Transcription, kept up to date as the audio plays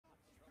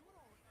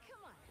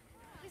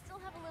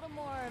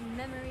more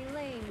memory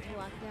lane to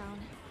lock down.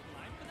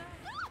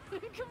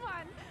 Come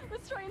on,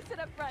 let's try and sit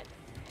up front.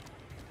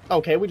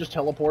 Okay, we just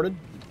teleported.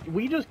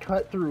 We just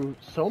cut through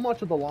so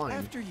much of the line.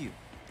 After you.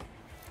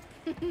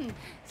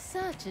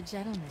 Such a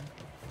gentleman.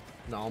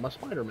 No, I'm a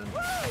Spider-Man. Woo,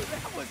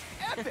 that was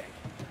epic,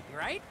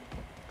 right?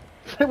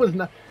 It was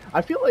not.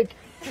 I feel like.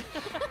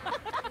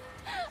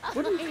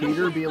 Wouldn't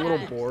Peter be a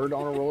little bored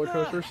on a roller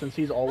coaster since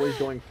he's always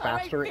going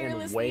faster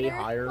and way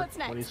higher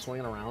when he's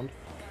swinging around?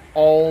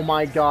 Oh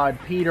my god,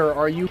 Peter,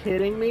 are you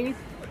kidding me?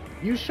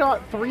 You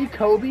shot 3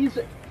 Kobe's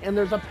and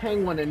there's a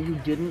penguin and you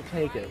didn't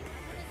take it.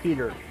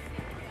 Peter.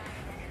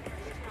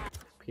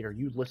 Peter,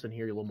 you listen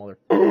here, you little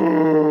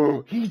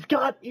mother. He's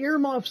got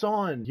earmuffs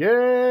on!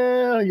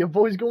 Yeah, your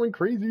boy's going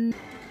crazy.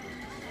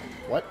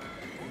 What?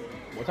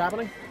 What's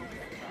happening?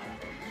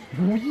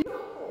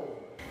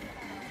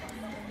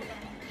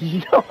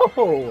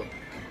 Yo!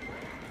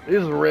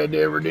 This is Red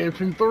Dead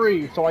Redemption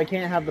 3, so I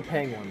can't have the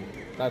penguin.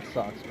 That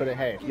sucks, but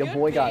hey, your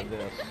boy got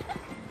this.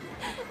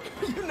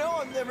 You know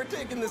I'm never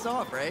taking this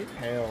off, right?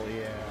 Hell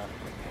yeah.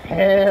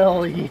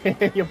 Hell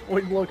yeah, your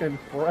boy's looking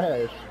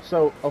fresh.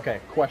 So, okay,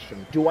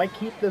 question. Do I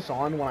keep this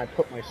on when I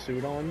put my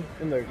suit on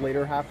in the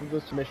later half of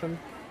this mission?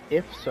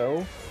 If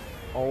so,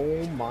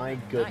 oh my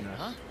goodness. Night,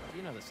 huh?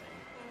 You know the same.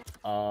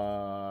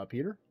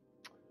 Peter?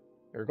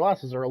 Your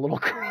glasses are a little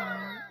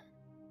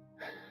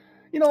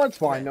You know, that's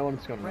fine. No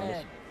one's gonna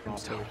notice.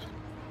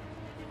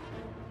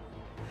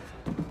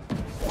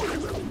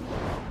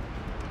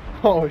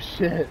 Oh,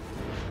 shit.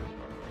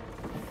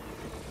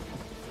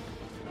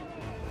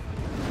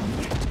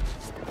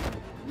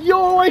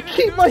 Yo, I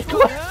keep my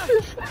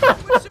glasses!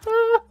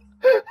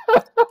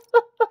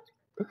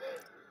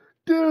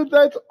 Dude,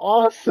 that's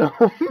awesome!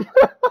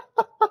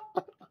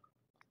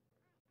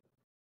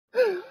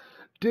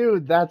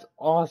 Dude, that's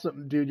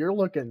awesome. Dude, you're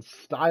looking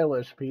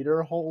stylish,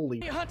 Peter. Holy.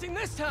 What are you hunting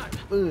this time?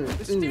 The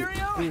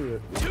stereo?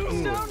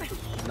 Tombstone?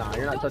 Nah,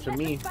 you're not touching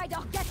me.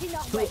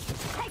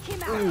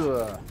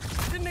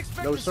 Didn't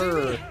expect No, to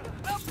sir. see me.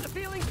 Well, the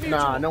feeling's mutual.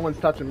 Nah, no one's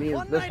touching me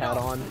with this hat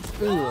on.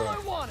 All I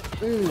wanted.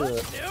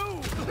 Let's do.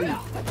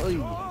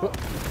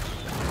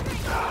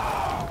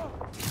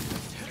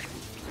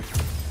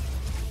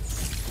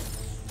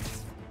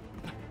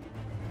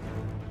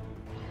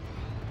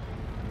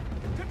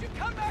 Could you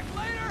come back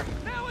later?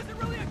 Now isn't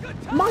really a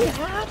good time. My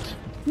hat!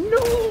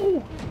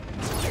 No!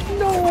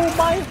 No,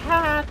 my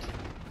hat!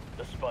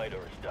 The spider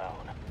is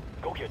down.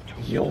 Go get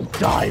Tombstone. You'll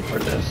die for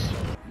this.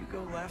 You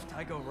go left,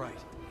 I go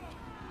right.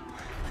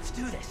 Let's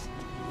do this.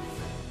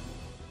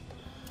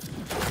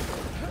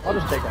 I'll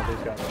just take out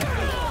these guys.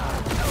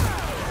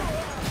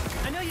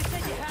 I know you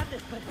said you had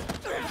this, but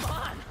come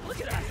on,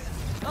 look at us.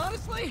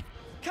 Honestly,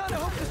 kind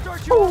of hope to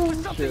start you off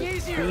with something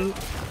easier.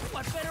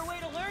 What better way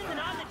to learn than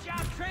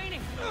on-the-job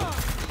training?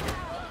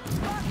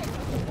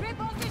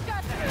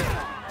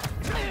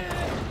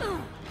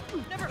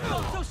 Never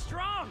felt so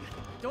strong.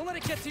 Don't let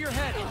it get to your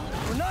head.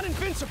 We're not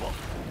invincible.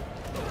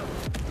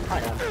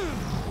 I am.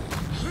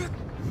 You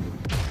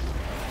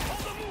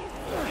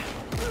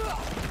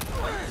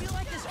feel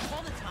like this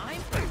all the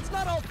time? It's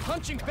not all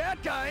punching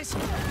bad guys.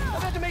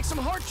 I've had to make some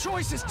hard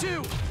choices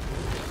too.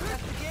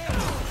 That's the game.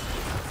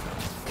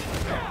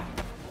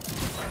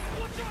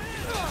 Watch your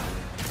hands.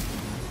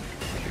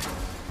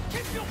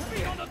 Keep your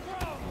feet on the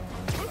ground.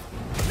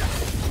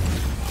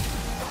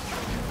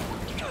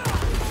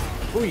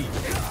 Ui.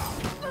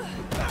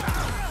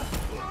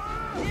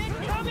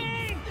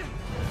 Incoming!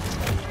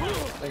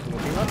 Thanks for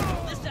looking up.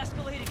 This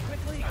escalated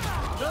quickly.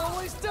 It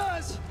always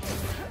does.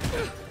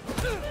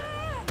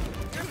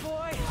 Good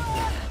boy. I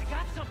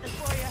got something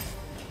for you.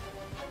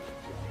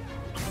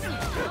 On the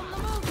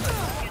move.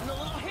 Getting a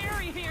little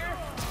hairy here.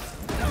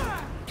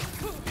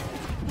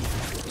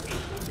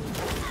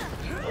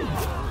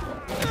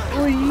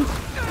 Ui.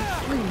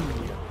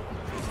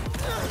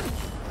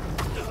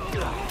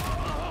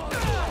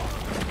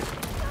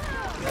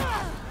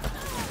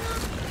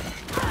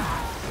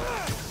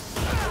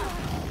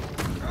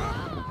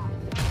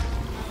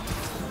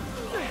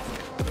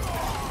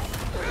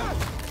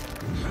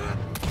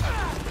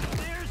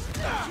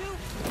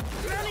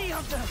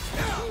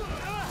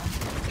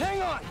 Hang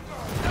on!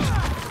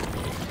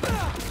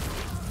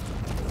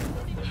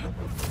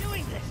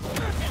 Doing this!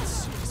 Yes,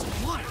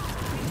 what?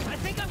 I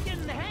think I'm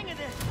getting the hang of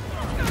this.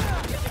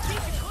 You're the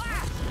teaching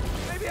class!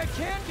 Maybe I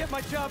can get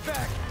my job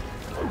back.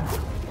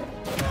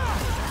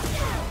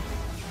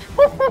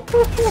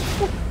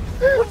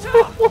 What's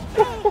up?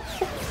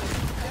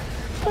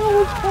 That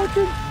was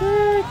fucking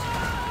sick!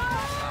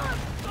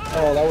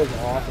 Oh, that was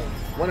awesome.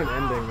 What an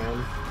ending,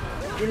 man.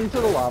 Into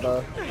the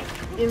lava.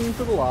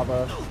 Into the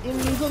lava.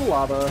 Into the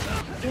lava.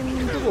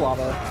 Into the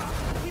lava.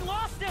 We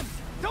lost him!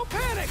 Don't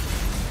panic!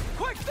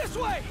 Quick, this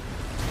way!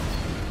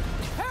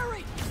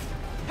 Harry!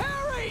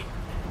 Harry!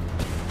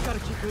 Gotta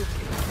keep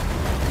moving.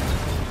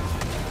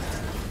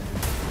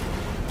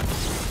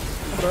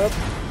 What up?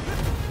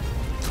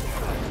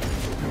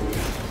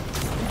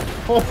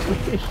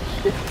 Holy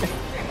shit!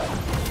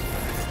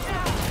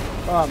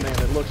 Oh man,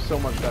 it looks so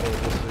much better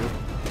with this suit.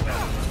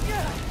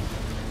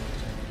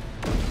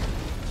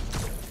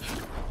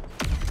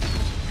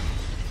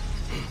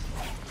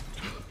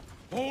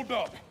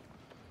 Hold up!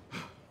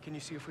 Can you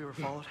see if we were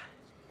followed?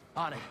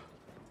 On it.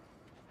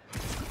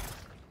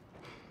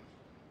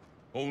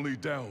 Only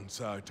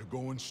downside to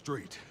going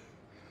straight.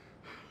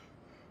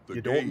 The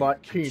You don't game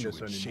like keeps you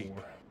penis in shape.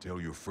 anymore. Tell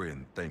your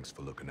friend thanks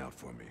for looking out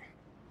for me.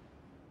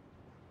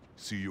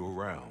 See you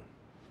around,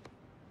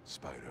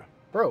 Spider.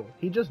 Bro,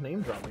 he just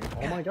name dropped me.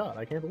 Oh my god,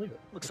 I can't believe it.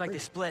 Looks like they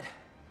split.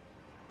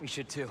 We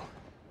should too.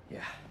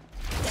 Yeah.